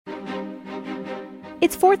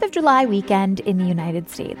It's 4th of July weekend in the United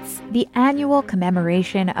States, the annual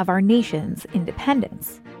commemoration of our nation's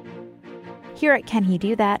independence. Here at Can He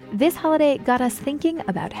Do That, this holiday got us thinking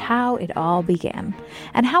about how it all began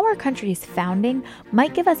and how our country's founding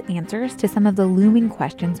might give us answers to some of the looming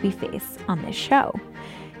questions we face on this show.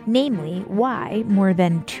 Namely, why, more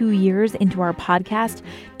than 2 years into our podcast,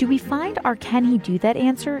 do we find our Can He Do That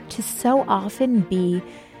answer to so often be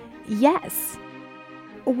yes?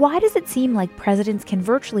 Why does it seem like presidents can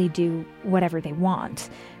virtually do whatever they want?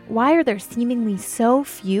 Why are there seemingly so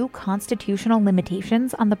few constitutional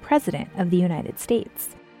limitations on the President of the United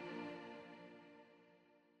States?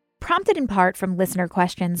 Prompted in part from listener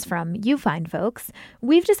questions from you fine folks,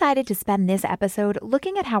 we've decided to spend this episode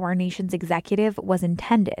looking at how our nation's executive was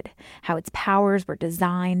intended, how its powers were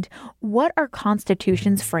designed, what our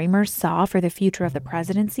Constitution's framers saw for the future of the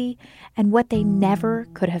presidency, and what they never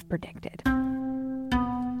could have predicted.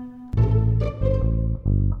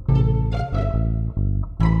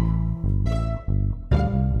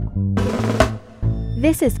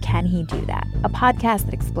 This is Can He Do That, a podcast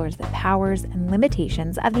that explores the powers and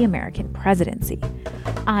limitations of the American presidency.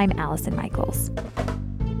 I'm Allison Michaels.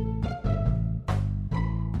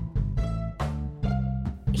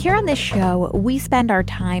 Here on this show, we spend our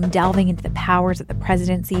time delving into the powers of the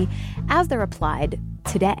presidency as they're applied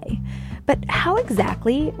today. But how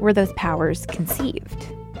exactly were those powers conceived?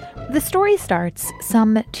 The story starts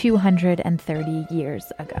some 230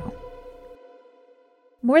 years ago.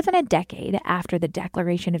 More than a decade after the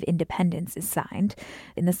Declaration of Independence is signed,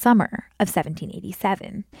 in the summer of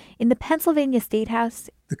 1787, in the Pennsylvania State House,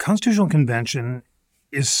 the Constitutional Convention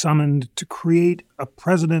is summoned to create a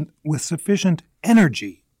president with sufficient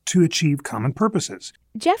energy to achieve common purposes.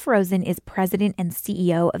 Jeff Rosen is president and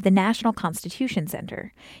CEO of the National Constitution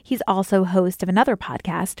Center. He's also host of another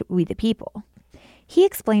podcast, We the People. He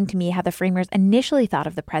explained to me how the framers initially thought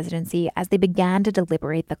of the presidency as they began to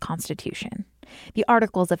deliberate the Constitution. The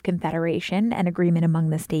Articles of Confederation, an agreement among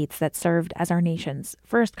the states that served as our nation's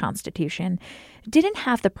first constitution, didn't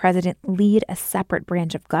have the president lead a separate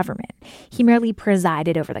branch of government. He merely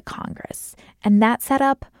presided over the Congress. And that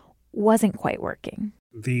setup wasn't quite working.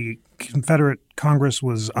 The Confederate Congress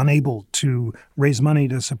was unable to raise money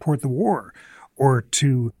to support the war or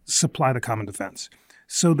to supply the common defense.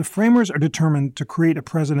 So the framers are determined to create a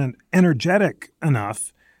president energetic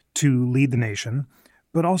enough to lead the nation,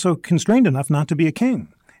 but also constrained enough not to be a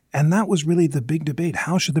king. And that was really the big debate.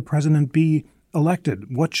 How should the president be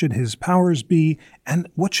elected? What should his powers be? And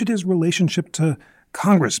what should his relationship to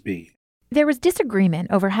Congress be? There was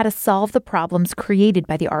disagreement over how to solve the problems created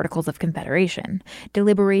by the Articles of Confederation.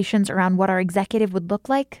 Deliberations around what our executive would look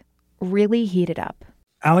like really heated up.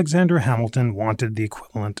 Alexander Hamilton wanted the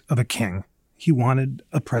equivalent of a king. He wanted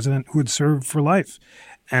a president who would serve for life.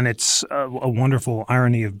 And it's a wonderful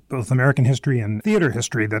irony of both American history and theater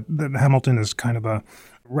history that Hamilton is kind of a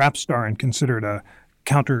rap star and considered a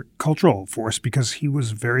countercultural force because he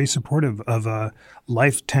was very supportive of a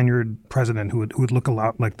life-tenured president who would look a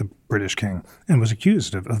lot like the British king and was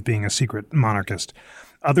accused of being a secret monarchist.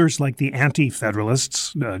 Others, like the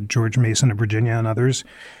anti-federalists, George Mason of Virginia and others,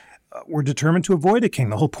 were determined to avoid a king.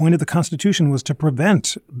 The whole point of the Constitution was to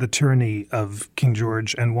prevent the tyranny of King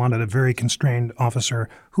George and wanted a very constrained officer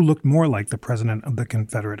who looked more like the president of the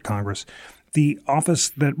Confederate Congress. The office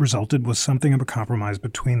that resulted was something of a compromise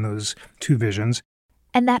between those two visions.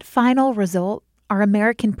 And that final result, our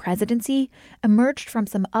American presidency, emerged from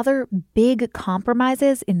some other big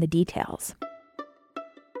compromises in the details.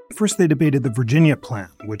 First, they debated the Virginia Plan,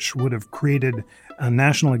 which would have created a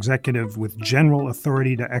national executive with general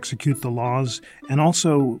authority to execute the laws and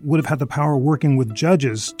also would have had the power working with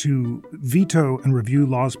judges to veto and review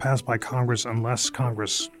laws passed by Congress unless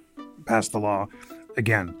Congress passed the law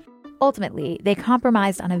again. Ultimately, they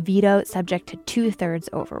compromised on a veto subject to two-thirds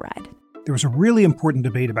override. There was a really important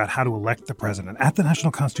debate about how to elect the president. At the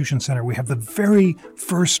National Constitution Center, we have the very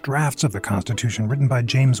first drafts of the Constitution written by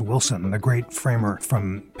James Wilson, the great framer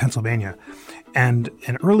from Pennsylvania. And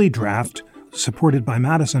an early draft, supported by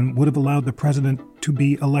Madison, would have allowed the president to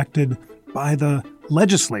be elected by the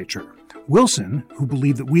legislature. Wilson, who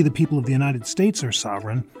believed that we, the people of the United States, are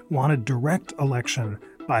sovereign, wanted direct election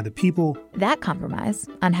by the people. That compromise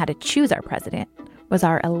on how to choose our president was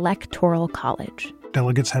our Electoral College.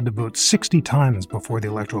 Delegates had to vote 60 times before the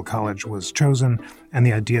Electoral College was chosen, and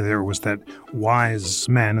the idea there was that wise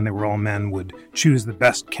men, and they were all men, would choose the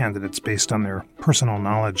best candidates based on their personal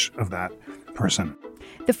knowledge of that person.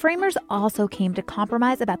 The framers also came to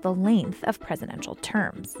compromise about the length of presidential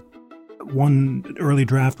terms. One early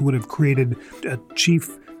draft would have created a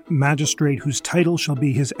chief magistrate whose title shall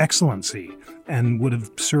be His Excellency and would have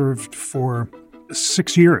served for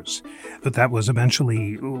 6 years, but that was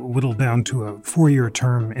eventually whittled down to a 4-year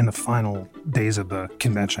term in the final days of the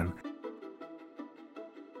convention.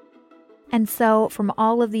 And so, from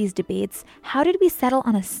all of these debates, how did we settle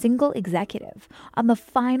on a single executive, on the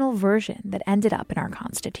final version that ended up in our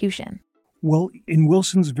Constitution? Well, in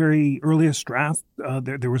Wilson's very earliest draft,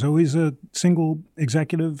 there was always a single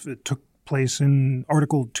executive. It took place in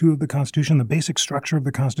Article 2 of the Constitution. The basic structure of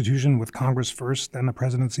the Constitution, with Congress first, then the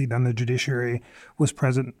presidency, then the judiciary, was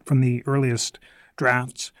present from the earliest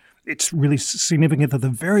drafts. It's really significant that the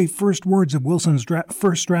very first words of Wilson's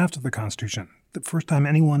first draft of the Constitution, the first time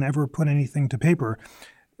anyone ever put anything to paper,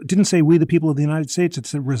 didn't say "we the people of the United States." It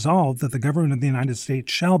said "resolved that the government of the United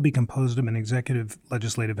States shall be composed of an executive,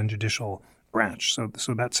 legislative, and judicial branch."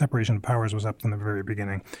 So that separation of powers was up from the very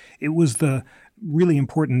beginning. It was the really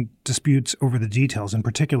important disputes over the details, in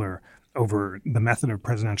particular over the method of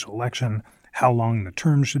presidential election, how long the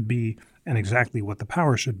term should be, and exactly what the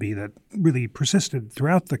power should be, that really persisted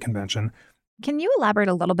throughout the convention. Can you elaborate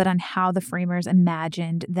a little bit on how the framers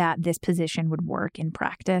imagined that this position would work in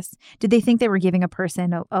practice? Did they think they were giving a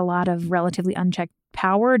person a lot of relatively unchecked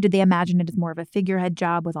power? Or did they imagine it as more of a figurehead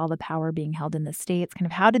job with all the power being held in the states? Kind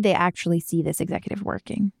of how did they actually see this executive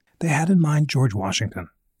working? They had in mind George Washington.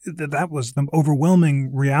 That was the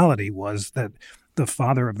overwhelming reality, was that the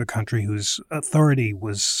father of the country, whose authority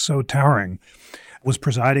was so towering, was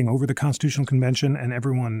presiding over the Constitutional Convention, and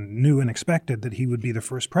everyone knew and expected that he would be the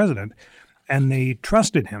first president. And they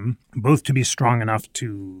trusted him both to be strong enough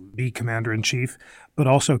to be commander-in-chief, but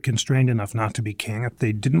also constrained enough not to be king. If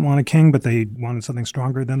they didn't want a king, but they wanted something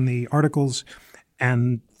stronger than the Articles,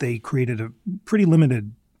 and they created a pretty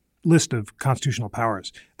limited list of constitutional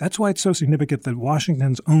powers. That's why it's so significant that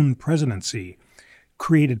Washington's own presidency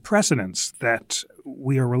created precedents that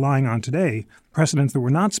we are relying on today, precedents that were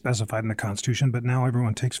not specified in the Constitution, but now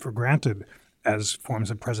everyone takes for granted as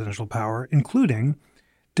forms of presidential power, including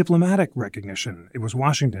diplomatic recognition. It was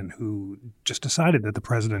Washington who just decided that the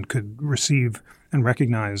president could receive and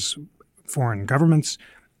recognize foreign governments,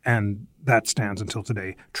 and that stands until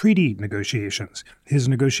today. Treaty negotiations. His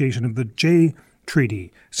negotiation of the Jay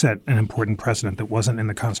Treaty set an important precedent that wasn't in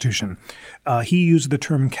the Constitution. He used the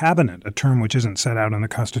term cabinet, a term which isn't set out in the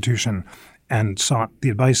Constitution, and sought the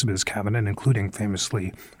advice of his cabinet, including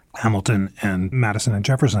famously Hamilton and Madison and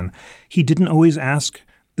Jefferson. He didn't always ask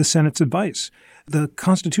the Senate's advice. The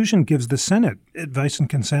Constitution gives the Senate advice and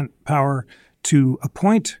consent power to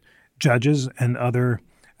appoint judges and other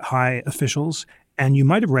high officials, and you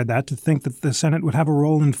might have read that to think that the Senate would have a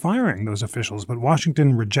role in firing those officials. But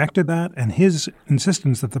Washington rejected that, and his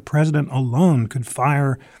insistence that the president alone could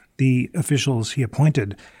fire the officials he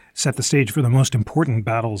appointed set the stage for the most important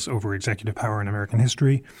battles over executive power in American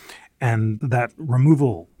history. And that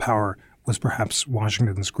removal power was perhaps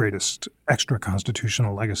Washington's greatest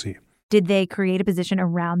extra-constitutional legacy. Did they create a position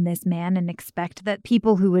around this man and expect that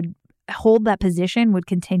people who would hold that position would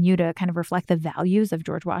continue to kind of reflect the values of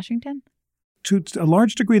George Washington? To a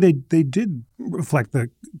large degree, they did reflect the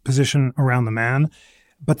position around the man,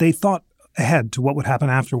 but they thought ahead to what would happen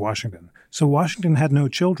after Washington. So Washington had no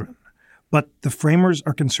children. But the framers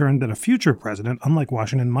are concerned that a future president, unlike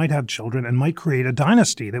Washington, might have children and might create a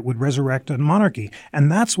dynasty that would resurrect a monarchy. And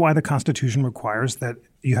that's why the Constitution requires that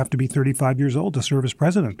you have to be 35 years old to serve as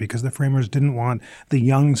president, because the framers didn't want the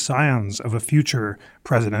young scions of a future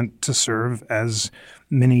president to serve as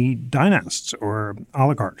mini dynasts or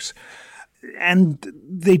oligarchs. And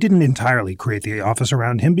they didn't entirely create the office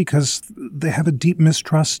around him because they have a deep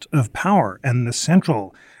mistrust of power. And the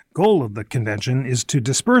central goal of the convention is to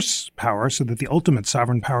disperse power so that the ultimate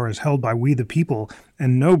sovereign power is held by we the people,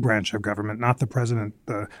 and no branch of government, not the president,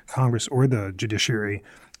 the Congress, or the judiciary,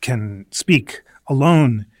 can speak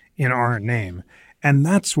alone in our name. And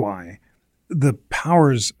that's why the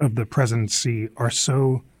powers of the presidency are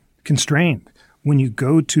so constrained. When you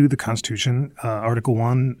go to the Constitution, Article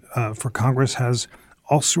 1 for Congress has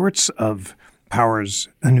all sorts of powers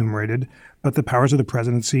enumerated, but the powers of the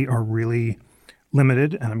presidency are really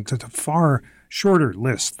limited, and it's a far shorter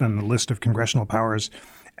list than the list of congressional powers,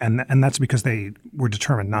 and that's because they were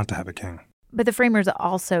determined not to have a king. But the framers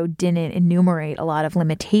also didn't enumerate a lot of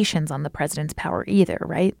limitations on the president's power either,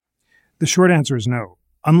 right? The short answer is no.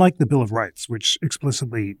 Unlike the Bill of Rights, which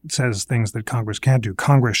explicitly says things that Congress can't do,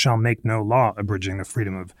 Congress shall make no law abridging the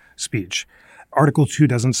freedom of speech. Article 2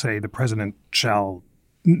 doesn't say the president shall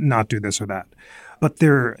not do this or that. But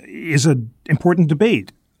there is an important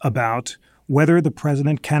debate about whether the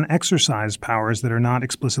president can exercise powers that are not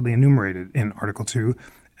explicitly enumerated in Article 2.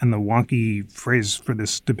 And the wonky phrase for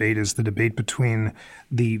this debate is the debate between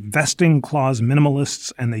the vesting clause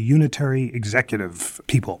minimalists and the unitary executive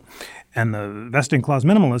people. And the vesting clause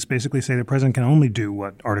minimalists basically say the president can only do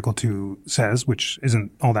what Article 2 says, which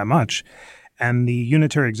isn't all that much. And the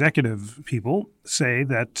unitary executive people say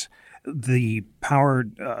that the power,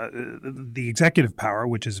 the executive power,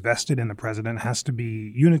 which is vested in the president, has to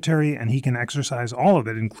be unitary, and he can exercise all of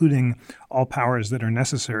it, including all powers that are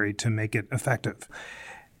necessary to make it effective.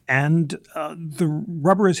 And the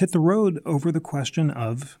rubber has hit the road over the question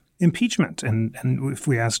of impeachment. And if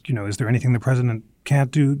we ask, is there anything the president can't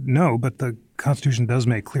do? No, but the Constitution does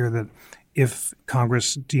make clear that if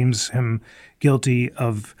Congress deems him guilty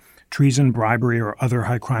of treason, bribery, or other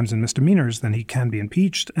high crimes and misdemeanors, then he can be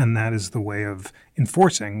impeached, and that is the way of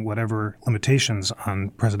enforcing whatever limitations on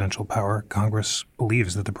presidential power Congress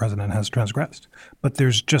believes that the president has transgressed. But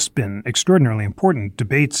there's just been extraordinarily important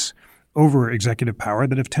debates over executive power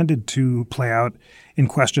that have tended to play out in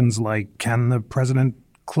questions like, can the president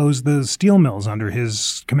close the steel mills under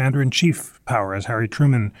his commander-in-chief power, as Harry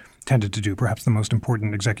Truman tended to do, perhaps the most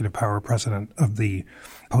important executive power precedent of the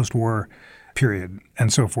post-war period,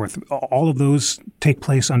 and so forth. All of those take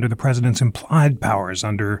place under the president's implied powers,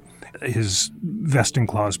 under his vesting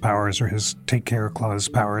clause powers or his take care clause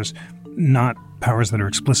powers, not powers that are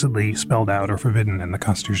explicitly spelled out or forbidden in the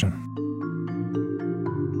Constitution.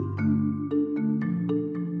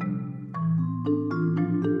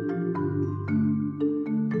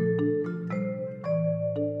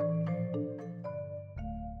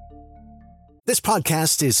 This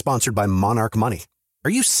podcast is sponsored by Monarch Money. Are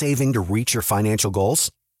you saving to reach your financial goals?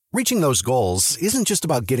 Reaching those goals isn't just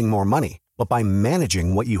about getting more money, but by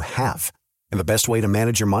managing what you have. And the best way to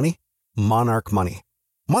manage your money? Monarch Money.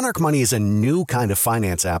 Monarch Money is a new kind of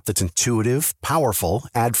finance app that's intuitive, powerful,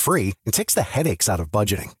 ad-free, and takes the headaches out of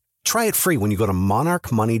budgeting. Try it free when you go to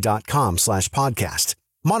monarchmoney.com/podcast.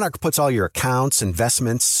 Monarch puts all your accounts,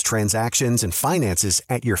 investments, transactions, and finances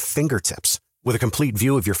at your fingertips. With a complete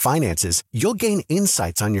view of your finances, you'll gain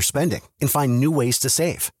insights on your spending and find new ways to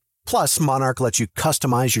save. Plus, Monarch lets you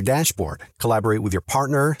customize your dashboard, collaborate with your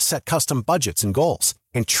partner, set custom budgets and goals,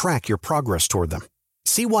 and track your progress toward them.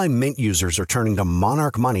 See why Mint users are turning to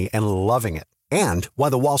Monarch Money and loving it, and why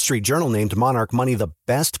the Wall Street Journal named Monarch Money the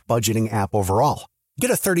best budgeting app overall.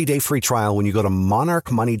 Get a 30-day free trial when you go to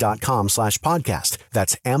monarchmoney.com/podcast.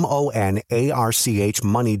 That's MONARCH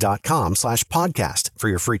money.com/podcast for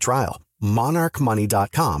your free trial.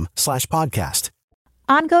 monarchmoney.com/podcast.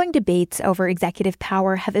 Ongoing debates over executive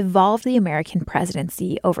power have evolved the American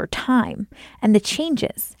presidency over time, and the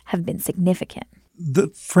changes have been significant. The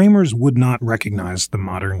framers would not recognize the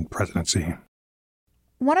modern presidency.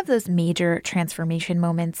 One of those major transformation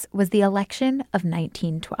moments was the election of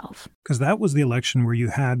 1912. Because that was the election where you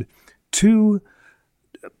had two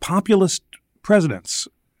populist presidents,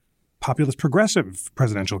 populist progressive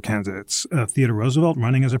presidential candidates, Theodore Roosevelt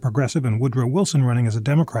running as a progressive and Woodrow Wilson running as a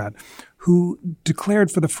Democrat, who declared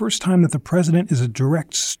for the first time that the president is a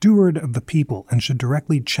direct steward of the people and should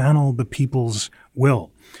directly channel the people's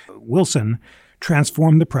will. Wilson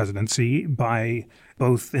transformed the presidency by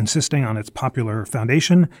both insisting on its popular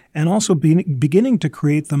foundation and also beginning to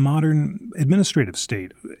create the modern administrative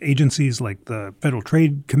state. Agencies like the Federal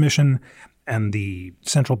Trade Commission and the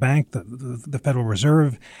central bank, the Federal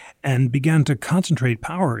Reserve, and began to concentrate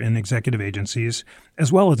power in executive agencies,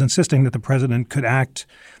 as well as insisting that the president could act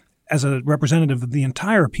as a representative of the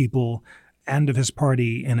entire people and of his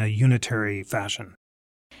party in a unitary fashion.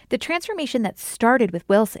 The transformation that started with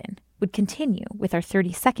Wilson would continue with our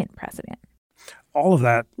 32nd president. All of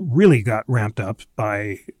that really got ramped up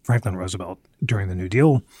by Franklin Roosevelt during the New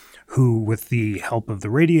Deal, who, with the help of the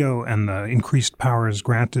radio and the increased powers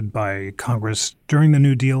granted by Congress during the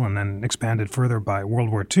New Deal and then expanded further by World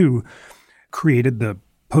War II, created the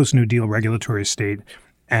post-New Deal regulatory state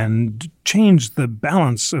and changed the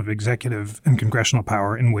balance of executive and congressional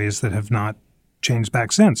power in ways that have not changed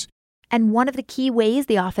back since. And one of the key ways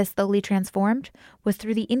the office slowly transformed was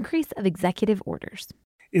through the increase of executive orders.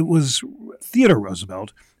 It was Theodore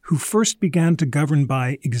Roosevelt who first began to govern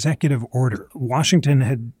by executive order. Washington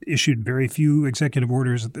had issued very few executive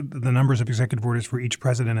orders. The numbers of executive orders for each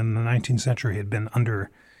president in the 19th century had been under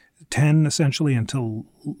 10, essentially, until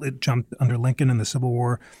it jumped under Lincoln in the Civil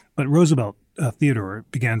War. But Roosevelt, Theodore,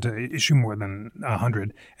 began to issue more than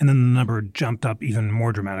 100, and then the number jumped up even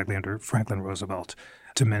more dramatically under Franklin Roosevelt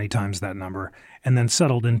to many times that number, and then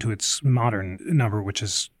settled into its modern number, which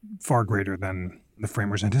is far greater than the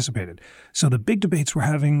framers anticipated. So the big debates we're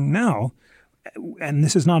having now, and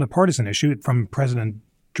this is not a partisan issue, from President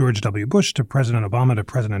George W. Bush to President Obama to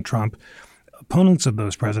President Trump, opponents of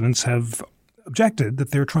those presidents have objected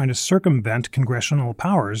that they're trying to circumvent congressional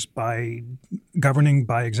powers by governing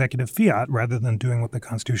by executive fiat rather than doing what the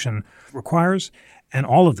Constitution requires. And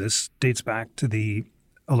all of this dates back to the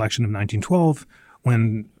election of 1912,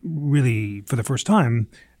 when really, for the first time,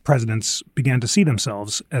 presidents began to see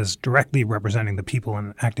themselves as directly representing the people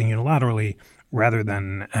and acting unilaterally rather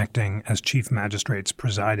than acting as chief magistrates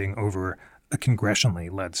presiding over a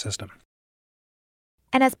congressionally led system.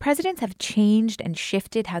 And as presidents have changed and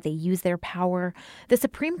shifted how they use their power, the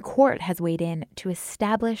Supreme Court has weighed in to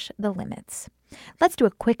establish the limits. Let's do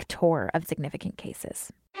a quick tour of significant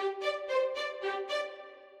cases.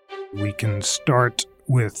 We can start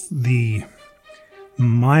with the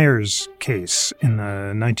Myers case in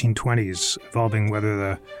the 1920s involving whether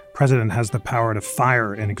the president has the power to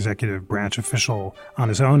fire an executive branch official on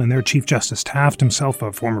his own. And their Chief Justice Taft, himself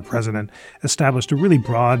a former president, established a really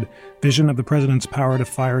broad vision of the president's power to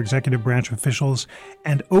fire executive branch officials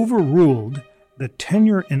and overruled the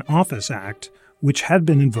Tenure in Office Act, which had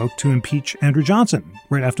been invoked to impeach Andrew Johnson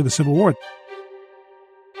right after the Civil War.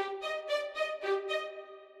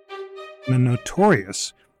 The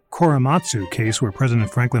notorious Korematsu case, where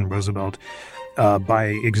President Franklin Roosevelt,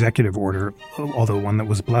 by executive order, although one that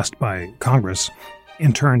was blessed by Congress,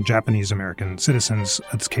 interned Japanese-American citizens.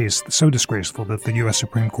 It's a case so disgraceful that the U.S.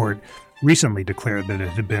 Supreme Court recently declared that it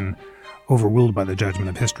had been overruled by the judgment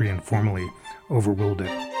of history and formally overruled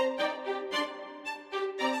it.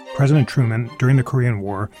 President Truman, during the Korean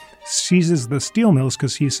War, seizes the steel mills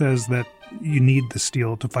because he says that you need the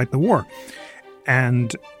steel to fight the war.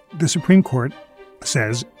 And the Supreme Court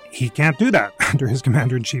says he can't do that under his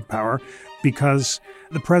commander-in-chief power because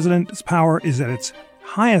the president's power is at its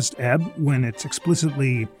highest ebb when it's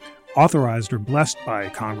explicitly authorized or blessed by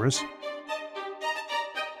Congress.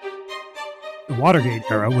 The Watergate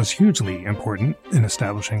era was hugely important in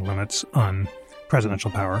establishing limits on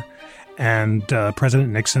presidential power, and President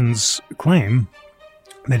Nixon's claim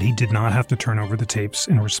that he did not have to turn over the tapes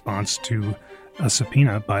in response to a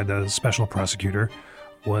subpoena by the special prosecutor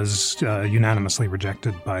was unanimously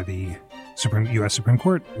rejected by the U.S. Supreme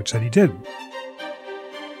Court, which said he did.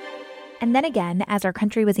 And then again, as our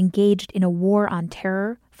country was engaged in a war on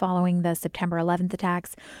terror following the September 11th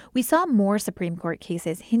attacks, we saw more Supreme Court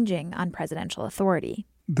cases hinging on presidential authority.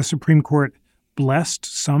 The Supreme Court blessed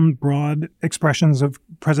some broad expressions of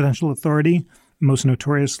presidential authority, most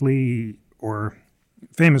notoriously or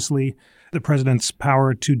famously the president's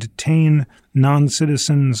power to detain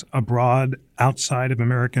non-citizens abroad outside of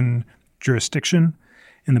American jurisdiction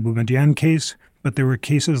in the Boumediene case. But there were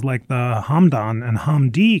cases like the Hamdan and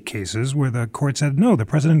Hamdi cases where the court said, no, the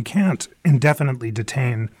president can't indefinitely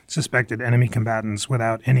detain suspected enemy combatants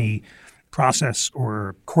without any process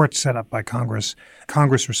or court set up by Congress.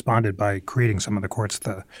 Congress responded by creating some of the courts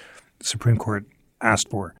the Supreme Court asked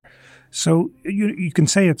for. So you can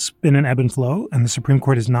say it's been an ebb and flow, and the Supreme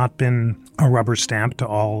Court has not been a rubber stamp to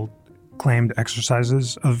all claimed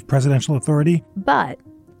exercises of presidential authority. But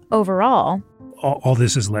overall, all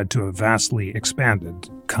this has led to a vastly expanded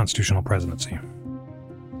constitutional presidency.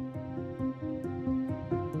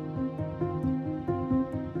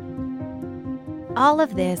 All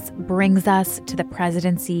of this brings us to the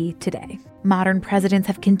presidency today. Modern presidents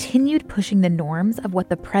have continued pushing the norms of what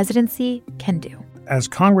the presidency can do. As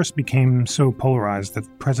Congress became so polarized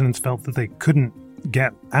that presidents felt that they couldn't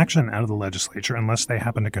get action out of the legislature unless they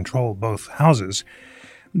happened to control both houses,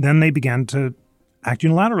 then they began to act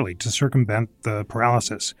unilaterally to circumvent the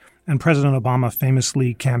paralysis. And President Obama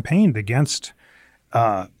famously campaigned against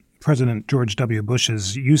President George W.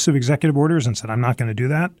 Bush's use of executive orders and said, I'm not going to do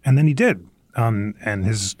that. And then he did. And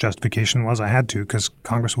his justification was, I had to because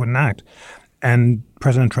Congress wouldn't act. And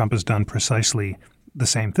President Trump has done precisely the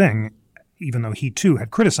same thing, even though he, too,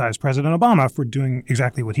 had criticized President Obama for doing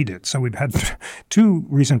exactly what he did. So we've had two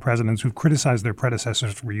recent presidents who've criticized their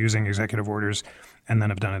predecessors for using executive orders and then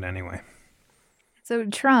have done it anyway. So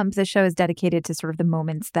Trump, the show is dedicated to sort of the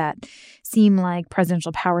moments that seem like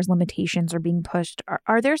presidential powers limitations are being pushed.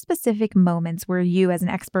 Are there specific moments where you, as an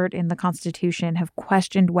expert in the Constitution, have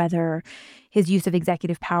questioned whether his use of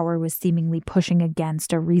executive power was seemingly pushing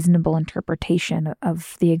against a reasonable interpretation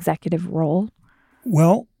of the executive role?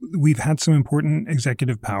 Well, we've had some important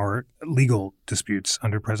executive power legal disputes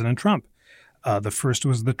under President Trump. The first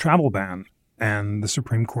was the travel ban, and the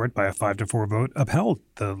Supreme Court, by a 5-4 vote, upheld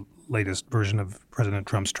the latest version of President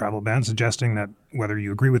Trump's travel ban, suggesting that whether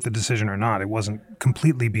you agree with the decision or not, it wasn't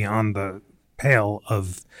completely beyond the pale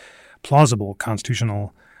of plausible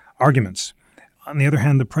constitutional arguments. On the other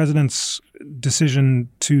hand, the president's decision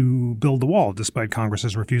to build the wall, despite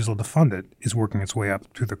Congress's refusal to fund it, is working its way up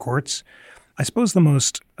through the courts. I suppose the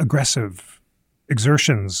most aggressive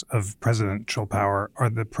exertions of presidential power are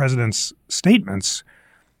the president's statements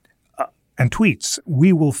and tweets.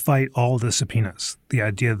 We will fight all the subpoenas. The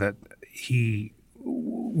idea that he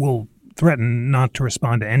will threaten not to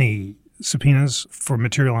respond to any subpoenas for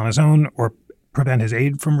material on his own or prevent his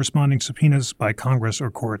aide from responding to subpoenas by Congress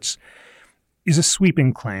or courts is a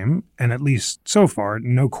sweeping claim, and at least so far,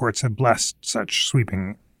 no courts have blessed such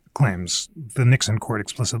sweeping claims. The Nixon court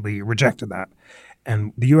explicitly rejected that,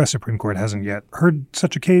 and the U.S. Supreme Court hasn't yet heard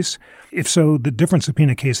such a case. If so, the different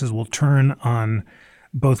subpoena cases will turn on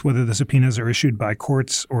both whether the subpoenas are issued by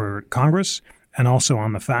courts or Congress, and also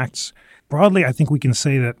on the facts. Broadly, I think we can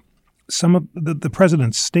say that some of the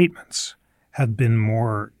president's statements have been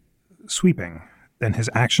more sweeping than his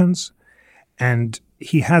actions, and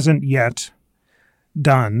he hasn't yet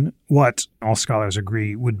done what all scholars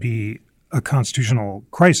agree would be a constitutional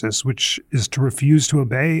crisis, which is to refuse to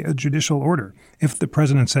obey a judicial order. If the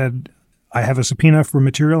president said, I have a subpoena for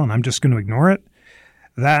material and I'm just going to ignore it,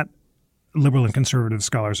 that liberal and conservative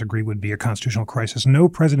scholars agree would be a constitutional crisis. No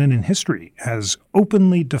president in history has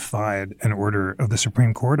openly defied an order of the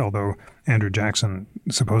Supreme Court, although Andrew Jackson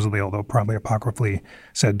supposedly, although probably apocryphally,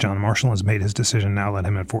 said John Marshall has made his decision, now let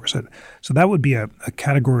him enforce it. So that would be a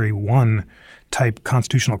Category 1 type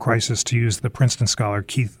constitutional crisis, to use the Princeton scholar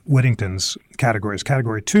Keith Whittington's categories.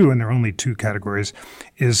 Category 2, and there are only 2 categories,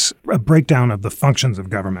 is a breakdown of the functions of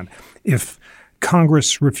government. If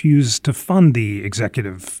Congress refused to fund the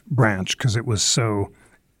executive branch because it was so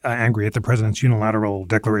angry at the president's unilateral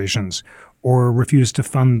declarations, or refused to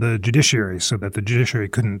fund the judiciary so that the judiciary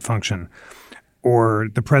couldn't function, or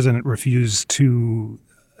the president refused to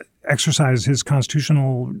exercise his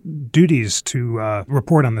constitutional duties to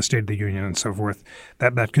report on the State of the Union and so forth,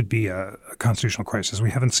 that could be a constitutional crisis.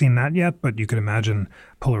 We haven't seen that yet, but you could imagine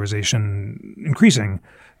polarization increasing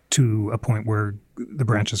to a point where the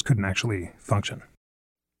branches couldn't actually function.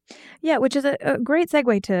 Yeah, which is a great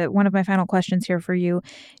segue to one of my final questions here for you.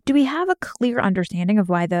 Do we have a clear understanding of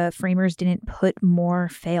why the framers didn't put more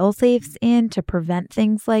fail-safes in to prevent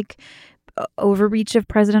things like overreach of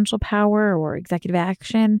presidential power or executive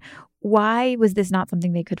action? Why was this not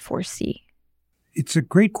something they could foresee? It's a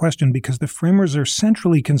great question because the framers are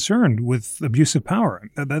centrally concerned with abuse of power.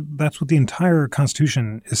 That's what the entire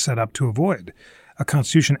Constitution is set up to avoid. A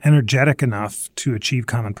Constitution energetic enough to achieve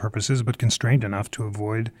common purposes, but constrained enough to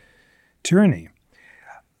avoid tyranny.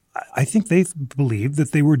 I think they believed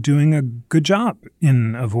that they were doing a good job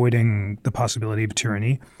in avoiding the possibility of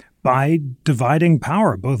tyranny by dividing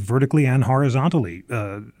power, both vertically and horizontally.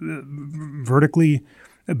 Vertically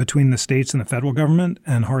between the states and the federal government,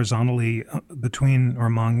 and horizontally between or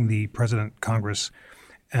among the president, Congress,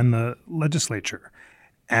 and the legislature.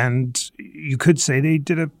 And you could say they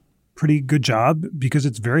did a pretty good job because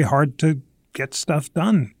it's very hard to get stuff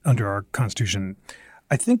done under our Constitution.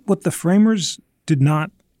 I think what the framers did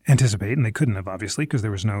not anticipate, and they couldn't have obviously because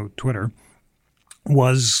there was no Twitter,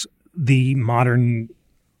 was the modern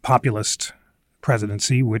populist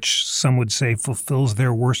presidency, which some would say fulfills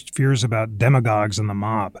their worst fears about demagogues and the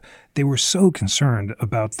mob. They were so concerned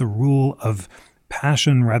about the rule of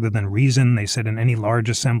passion rather than reason. They said in any large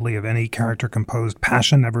assembly of any character composed,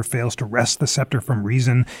 passion never fails to wrest the scepter from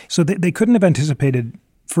reason. So they couldn't have anticipated,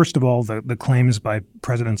 first of all, the claims by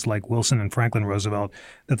presidents like Wilson and Franklin Roosevelt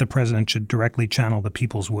that the president should directly channel the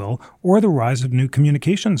people's will, or the rise of new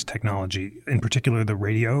communications technology, in particular the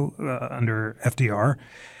radio under FDR,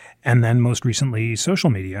 and then most recently social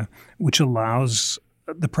media, which allows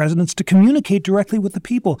the presidents to communicate directly with the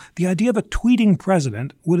people. The idea of a tweeting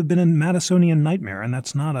president would have been a Madisonian nightmare, and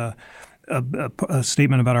that's not a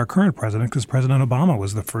statement about our current president, because President Obama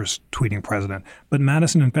was the first tweeting president. But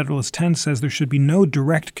Madison in Federalist 10 says there should be no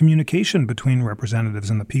direct communication between representatives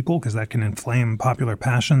and the people, because that can inflame popular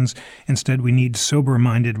passions. Instead, we need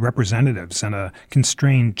sober-minded representatives and a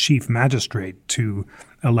constrained chief magistrate to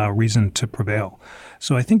allow reason to prevail.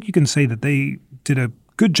 So I think you can say that they did a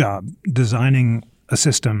good job designing a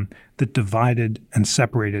system that divided and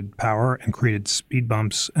separated power and created speed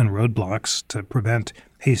bumps and roadblocks to prevent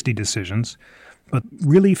hasty decisions. But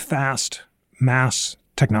really fast mass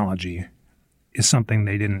technology is something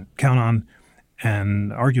they didn't count on,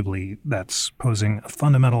 and arguably that's posing a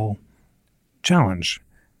fundamental challenge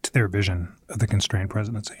to their vision of the constrained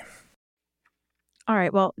presidency. All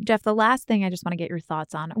right. Well, Jeff, the last thing I just want to get your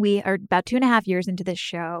thoughts on. We are about 2.5 years into this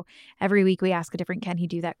show. Every week we ask a different "Can he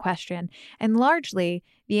do that?" question. And largely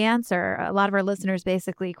the answer, a lot of our listeners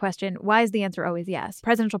basically question, why is the answer always yes?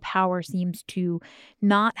 Presidential power seems to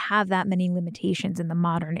not have that many limitations in the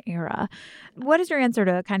modern era. What is your answer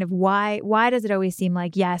to kind of why does it always seem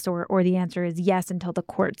like yes, or the answer is yes until the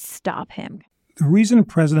courts stop him? The reason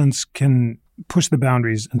presidents can push the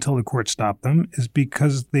boundaries until the courts stop them is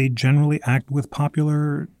because they generally act with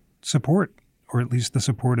popular support, or at least the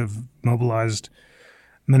support of mobilized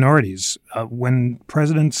minorities. When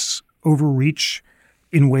presidents overreach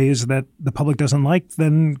in ways that the public doesn't like,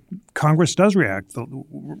 then Congress does react.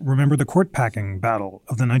 Remember the court packing battle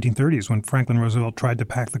of the 1930s when Franklin Roosevelt tried to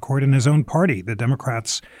pack the court in his own party. The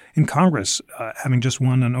Democrats in Congress, having just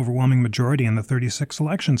won an overwhelming majority in the 36th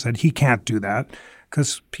election, said he can't do that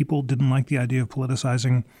because people didn't like the idea of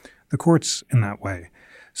politicizing the courts in that way.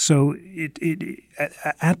 So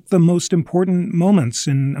at the most important moments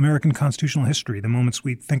in American constitutional history, the moments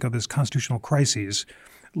we think of as constitutional crises,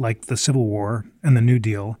 like the Civil War and the New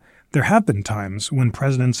Deal, there have been times when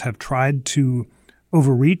presidents have tried to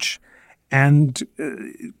overreach, and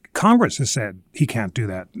Congress has said he can't do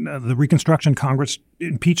that. The Reconstruction Congress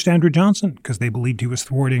impeached Andrew Johnson because they believed he was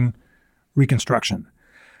thwarting Reconstruction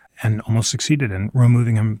and almost succeeded in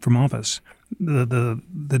removing him from office. The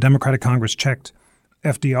Democratic Congress checked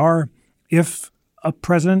FDR. If a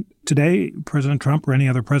president today, President Trump or any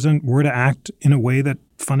other president, were to act in a way that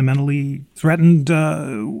fundamentally threatened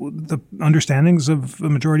the understandings of a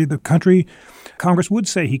majority of the country, Congress would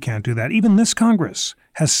say he can't do that. Even this Congress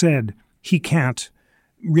has said he can't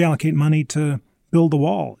reallocate money to build the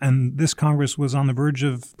wall. And this Congress was on the verge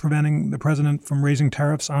of preventing the president from raising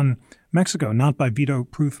tariffs on Mexico, not by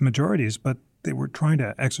veto-proof majorities, but they were trying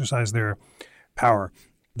to exercise their power.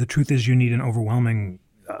 The truth is you need an overwhelming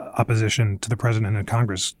opposition to the president in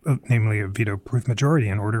Congress, namely a veto-proof majority,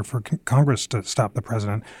 in order for Congress to stop the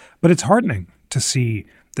president. But it's heartening to see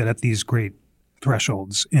that at these great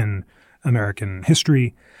thresholds in American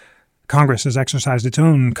history, Congress has exercised its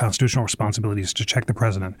own constitutional responsibilities to check the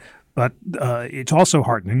president. But it's also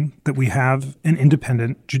heartening that we have an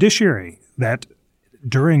independent judiciary that,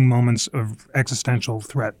 during moments of existential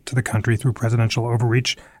threat to the country through presidential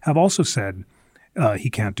overreach, have also said he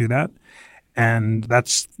can't do that. And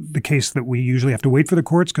that's the case that we usually have to wait for the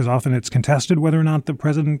courts because often it's contested whether or not the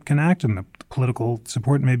president can act, and the political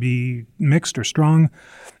support may be mixed or strong.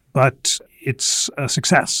 But it's a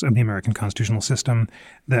success of the American constitutional system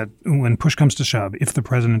that when push comes to shove, if the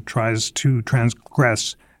president tries to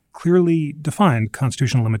transgress clearly defined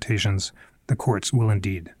constitutional limitations, the courts will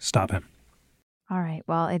indeed stop him. All right.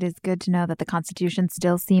 Well, it is good to know that the Constitution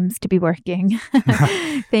still seems to be working.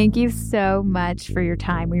 Thank you so much for your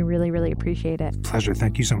time. We really, really appreciate it. Pleasure.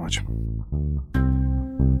 Thank you so much.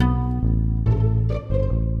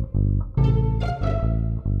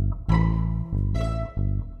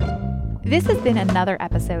 This has been another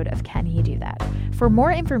episode of Can He Do That? For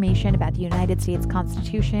more information about the United States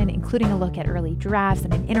Constitution, including a look at early drafts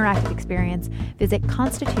and an interactive experience, visit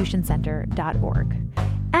constitutioncenter.org.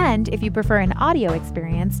 And if you prefer an audio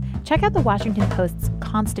experience, check out the Washington Post's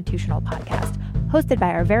Constitutional Podcast, hosted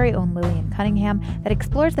by our very own Lillian Cunningham, that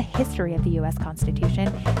explores the history of the U.S. Constitution,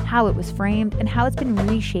 how it was framed, and how it's been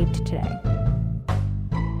reshaped today.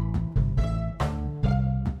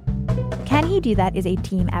 Can He Do That is a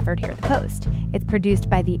team effort here at the Post. It's produced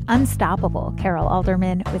by the unstoppable Carol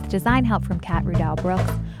Alderman, with design help from Kat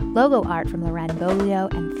Rudell-Brooks, logo art from Loren Bolio,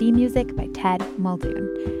 and theme music by Ted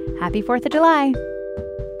Muldoon. Happy 4th of July!